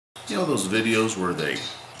You know those videos where they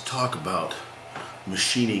talk about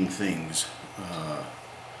machining things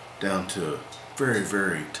down to very,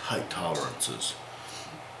 very tight tolerances?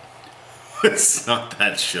 It's not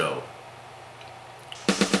that show.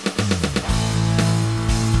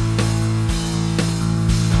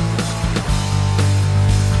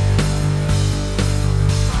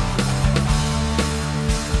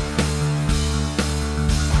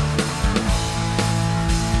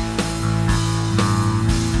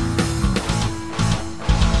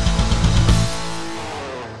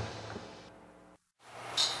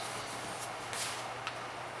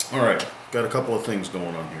 Alright, got a couple of things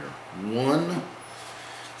going on here. One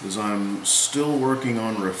is I'm still working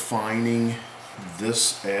on refining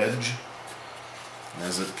this edge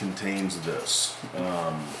as it contains this.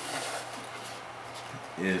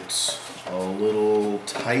 It's a little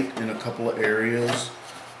tight in a couple of areas,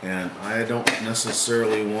 and I don't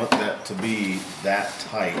necessarily want that to be that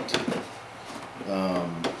tight.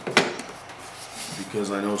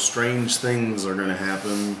 Because I know strange things are going to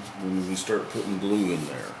happen when we start putting glue in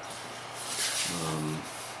there.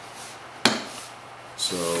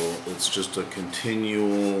 So it's just a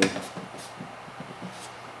continual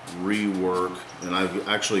rework, and I've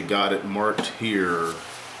actually got it marked here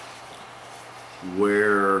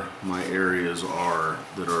where my areas are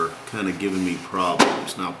that are kind of giving me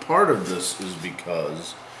problems. Now part of this is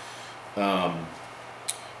because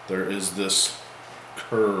there is this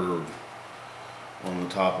curve on the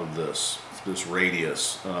top of this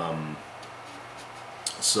radius,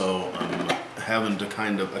 so I'm having to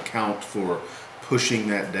kind of account for pushing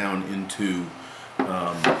that down into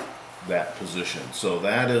that position. So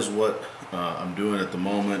that is what I'm doing at the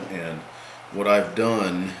moment, and what I've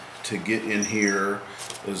done to get in here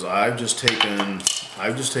is I've just taken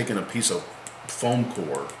a piece of foam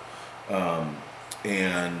core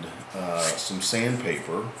and some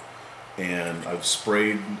sandpaper, and I've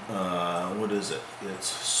sprayed, what is it? It's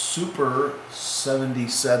Super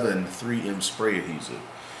 77 3M spray adhesive.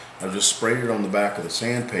 I've just sprayed it on the back of the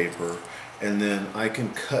sandpaper, and then I can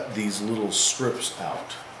cut these little strips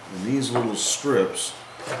out. And these little strips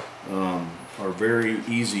are very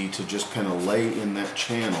easy to just kind of lay in that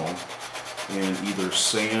channel and either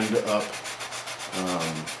sand up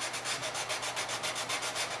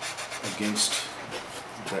against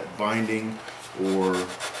that binding, or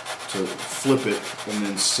to flip it and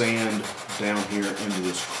then sand down here into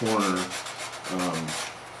this corner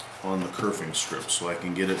on the kerfing strip, so I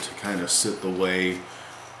can get it to kind of sit the way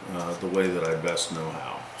that I best know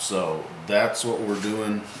how. So that's what we're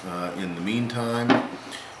doing in the meantime,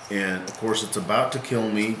 and of course it's about to kill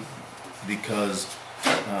me because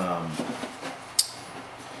I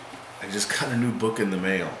just got a new book in the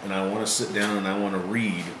mail, and I want to sit down and I want to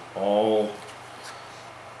read all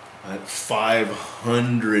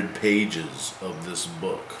 500 pages of this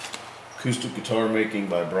book. Acoustic Guitar Making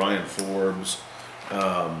by Brian Forbes.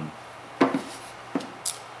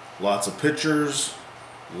 Lots of pictures,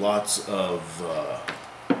 lots of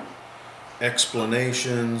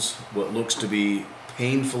explanations, what looks to be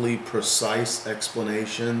painfully precise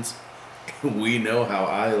explanations. We know how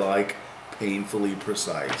I like painfully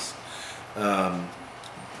precise.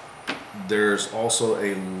 There's also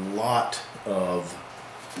a lot of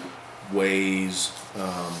ways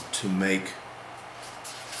to make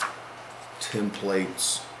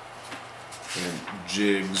templates and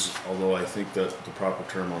jigs, although I think that the proper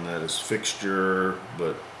term on that is fixture,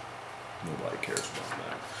 but nobody cares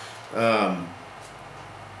about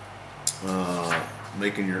that.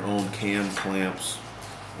 Making your own cam clamps,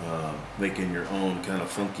 making your own kind of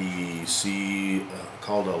funky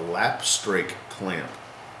called a lap strake clamp.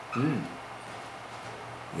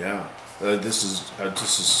 Yeah, this is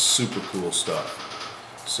super cool stuff.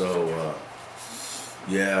 So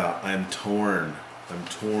yeah, I'm torn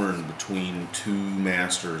between two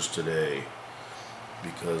masters today,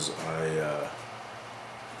 because I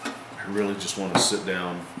really just want to sit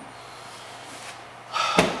down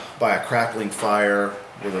by a crackling fire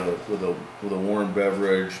with a warm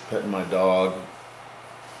beverage, petting my dog.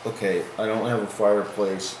 Okay, I don't have a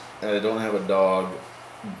fireplace and I don't have a dog.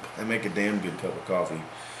 I make a damn good cup of coffee,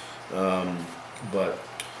 but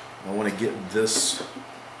I want to get this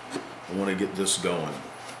going,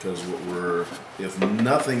 because if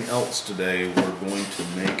nothing else today, we're going to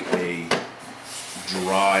make a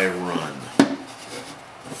dry run,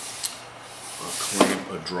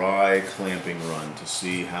 a dry clamping run, to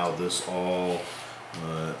see how this all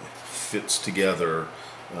fits together,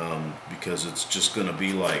 because it's just going to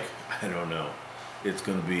be like, I don't know, it's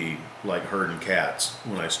going to be like herding cats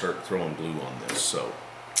when I start throwing glue on this. So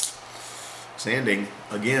sanding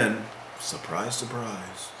again, surprise,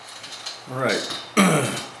 surprise. All right,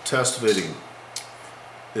 test fitting.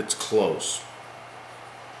 It's close.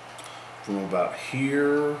 From about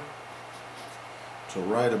here to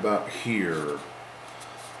right about here,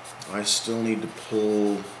 I still need to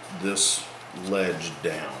pull this ledge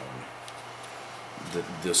down that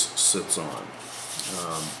this sits on.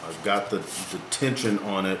 I've got the tension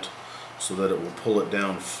on it so that it will pull it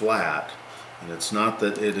down flat, and it's not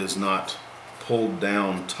that it is not pulled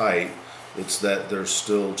down tight, it's that there's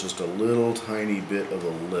still just a little tiny bit of a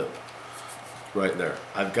lip right there.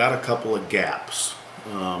 I've got a couple of gaps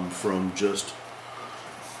from just,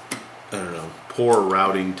 I don't know, poor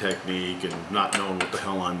routing technique and not knowing what the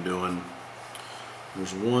hell I'm doing.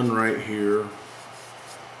 There's one right here,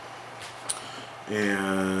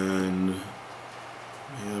 and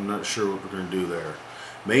yeah, I'm not sure what we're going to do there.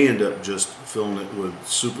 May end up just filling it with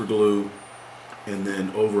super glue and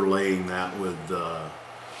then overlaying that with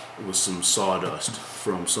some sawdust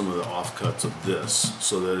from some of the offcuts of this,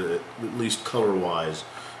 so that it, at least color-wise,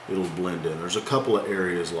 it'll blend in. There's a couple of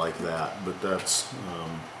areas like that, but that's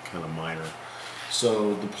kind of minor.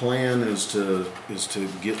 So the plan is to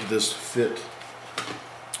get this fit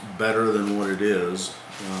better than what it is,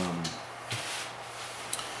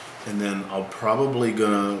 and then I'm probably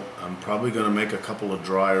gonna make a couple of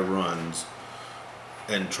dry runs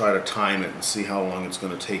and try to time it and see how long it's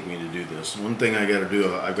going to take me to do this. One thing I got to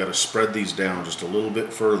do, I've got to spread these down just a little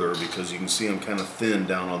bit further, because you can see I'm kind of thin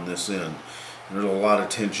down on this end, and there's a lot of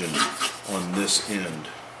tension on this end.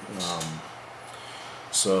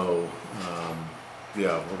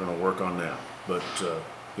 Yeah, we're going to work on that, but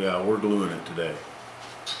yeah, we're gluing it today.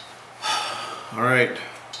 All right,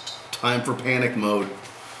 time for panic mode.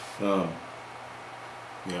 Yeah,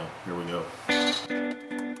 here we go.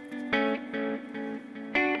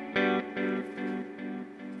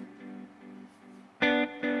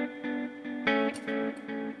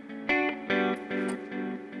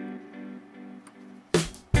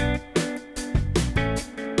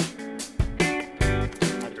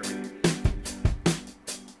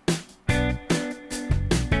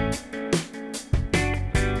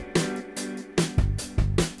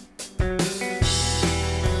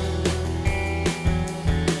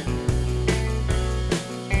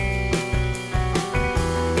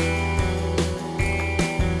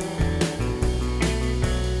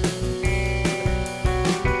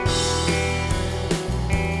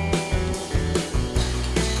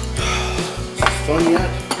 Fun yet?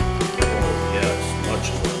 Oh yes, much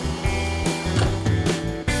fun.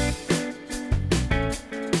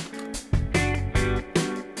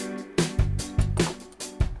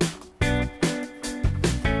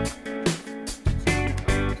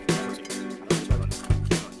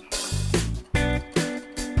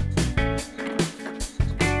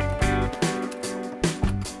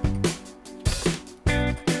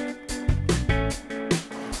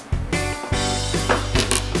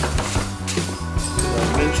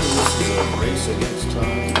 Race against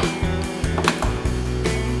time.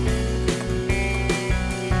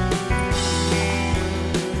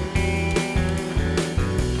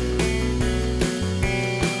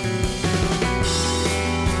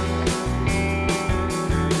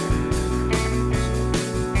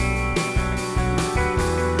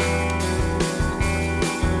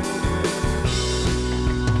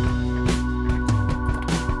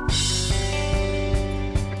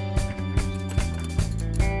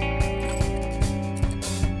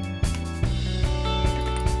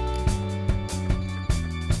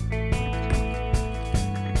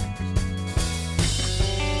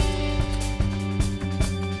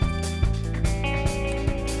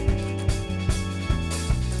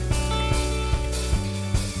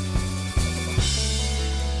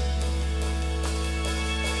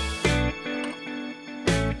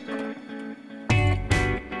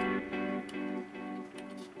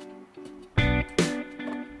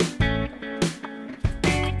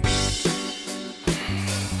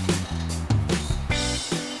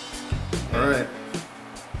 Alright,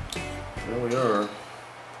 there we are.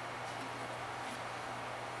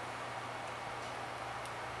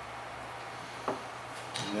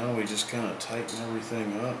 Now we just kind of tighten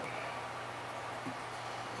everything up.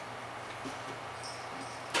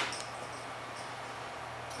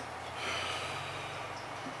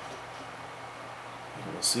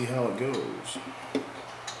 And we'll see how it goes.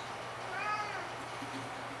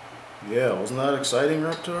 Yeah, wasn't that exciting,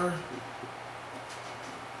 Reptar?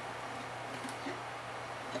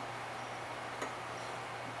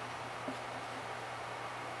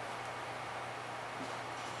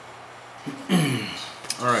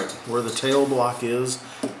 Alright, where the tail block is,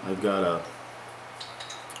 I've got a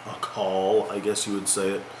caul, I guess you would say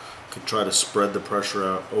it, Could try to spread the pressure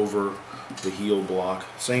out over the heel block.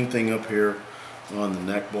 Same thing up here on the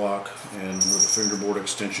neck block and where the fingerboard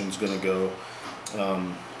extension is going to go.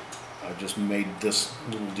 I just made this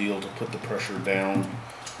little deal to put the pressure down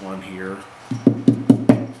on here.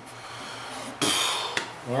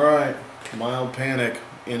 Alright, mild panic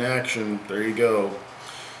in action. There you go.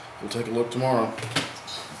 We'll take a look tomorrow.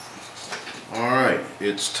 Alright,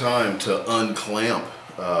 it's time to unclamp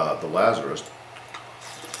the Lazarus.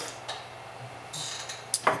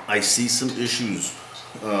 I see some issues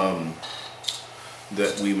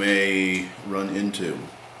that we may run into.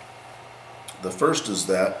 The first is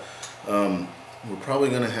that we're probably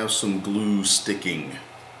going to have some glue sticking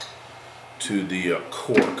to the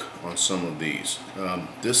cork on some of these.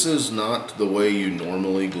 This is not the way you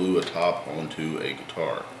normally glue a top onto a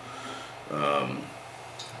guitar,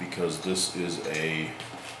 because this is a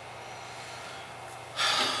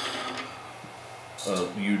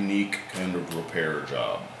unique kind of repair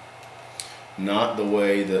job. Not the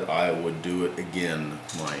way that I would do it again,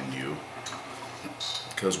 mind you,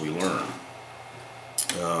 because we learn.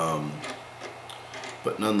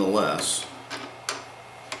 But nonetheless,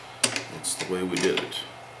 it's the way we did it.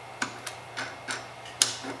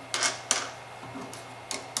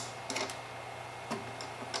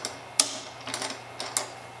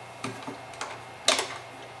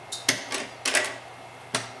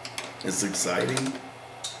 It's exciting.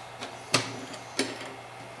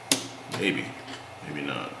 Maybe, maybe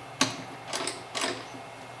not.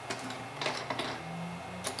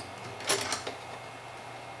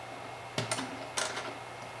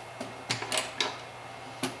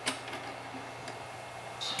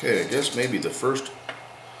 Okay, I guess maybe the first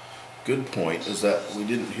good point is that we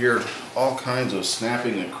didn't hear all kinds of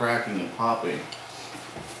snapping and cracking and popping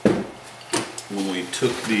when we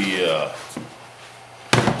took the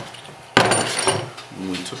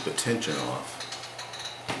tension off.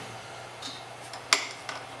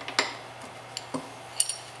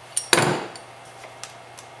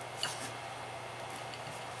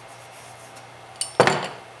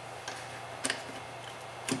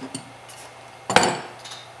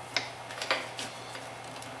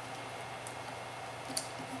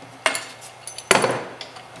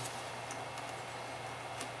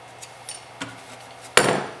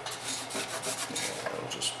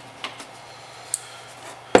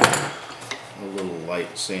 A little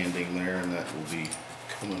light sanding there, and that will be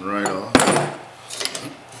coming right off.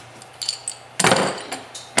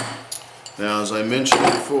 Now, as I mentioned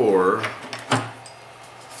before,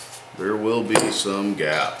 there will be some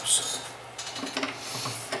gaps,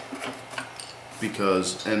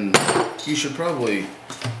 because, and you should probably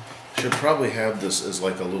have this as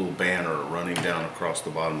like a little banner running down across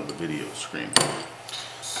the bottom of the video screen.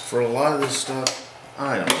 For a lot of this stuff,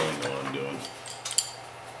 I don't really know what I'm doing.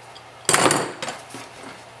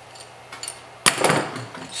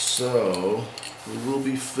 So we will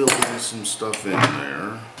be filling some stuff in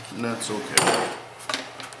there, and that's okay.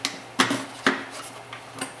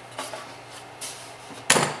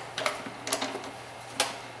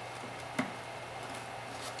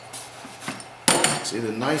 See,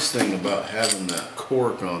 the nice thing about having that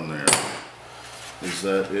cork on there is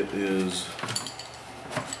that it is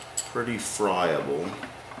pretty friable,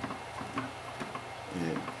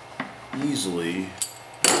 and easily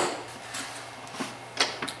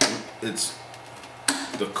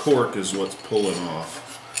the cork is what's pulling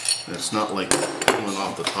off. And it's not like pulling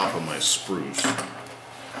off the top of my spruce.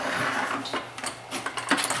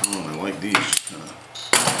 Oh, I like these kind of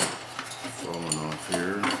falling off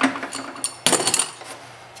here.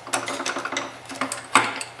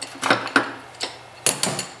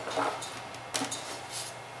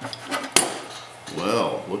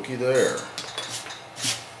 Well, looky there.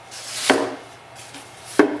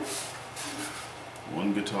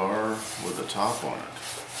 One guitar with a top on it.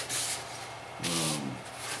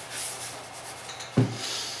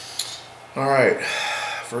 Alright,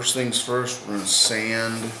 first things first, we're going to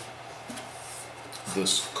sand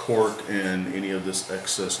this cork and any of this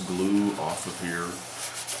excess glue off of here,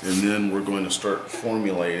 and then we're going to start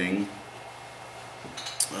formulating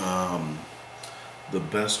the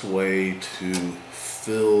best way to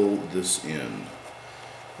fill this in.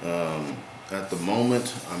 At the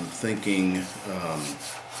moment, I'm thinking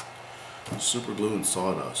super glue and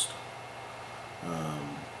sawdust.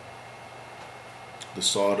 The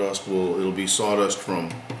sawdust it'll be sawdust from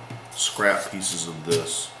scrap pieces of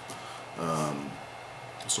this,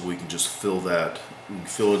 so we can just fill that. We can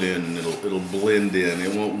fill it in, and it'll blend in.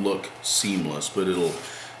 It won't look seamless, but it'll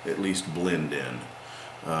at least blend in.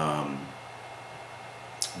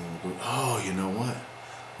 Oh, you know what?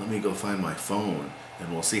 Let me go find my phone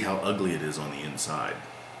and we'll see how ugly it is on the inside.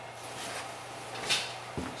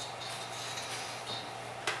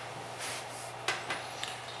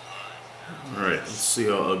 Alright, let's see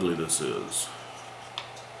how ugly this is.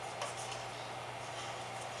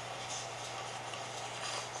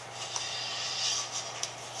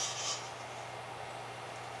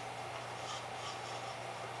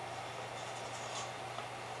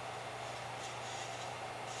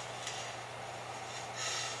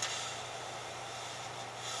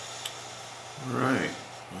 Alright,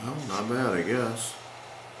 well, not bad, I guess.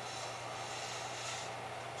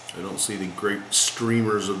 I don't see the great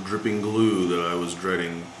streamers of dripping glue that I was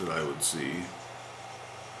dreading that I would see.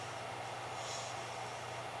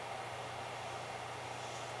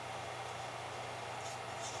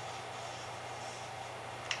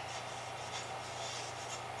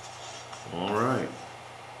 Alright.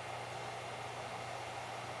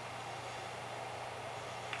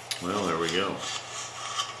 Well, there we go.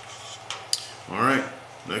 Alright,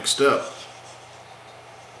 next up.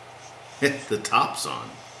 The top's on.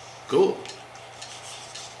 Cool.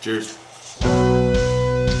 Cheers.